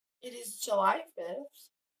It is July 5th,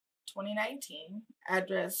 2019,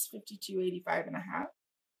 address 5285 and a half,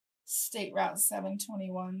 State Route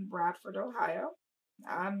 721, Bradford, Ohio.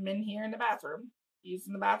 I'm in here in the bathroom,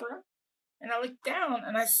 using the bathroom, and I look down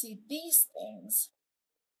and I see these things.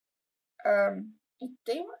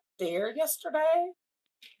 They weren't there yesterday.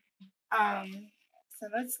 So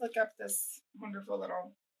let's look up this wonderful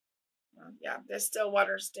little, yeah, there's still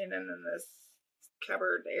water standing in this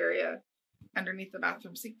cupboard area underneath the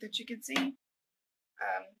bathroom sink that you can see.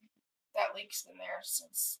 That leak's been there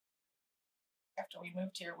since after we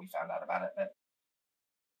moved here. We found out about it, but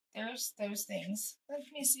there's those things. Let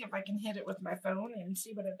me see if I can hit it with my phone and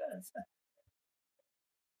see what it does.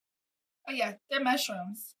 Oh yeah, they're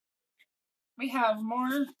mushrooms. We have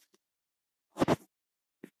more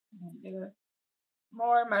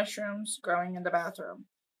mushrooms growing in the bathroom.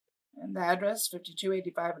 And the address,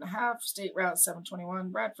 5285 and a half, State Route 721,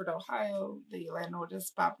 Bradford, Ohio. The landlord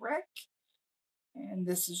is Reck. And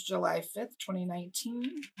this is July 5th,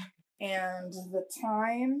 2019. And the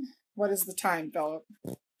time, what is the time, Philip?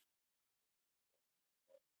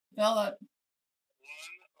 Philip. 1:04.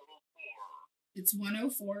 It's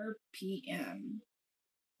 1:04 p.m.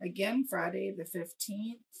 Again, Friday the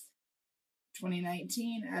 15th,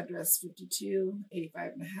 2019, address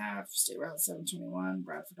 5285 and a half, State Route 721,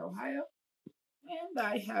 Bradford, Ohio. And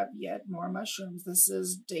I have yet more mushrooms. This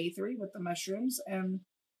is day 3 with the mushrooms, and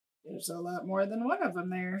there's a lot more than one of them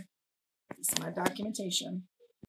there. This is my documentation.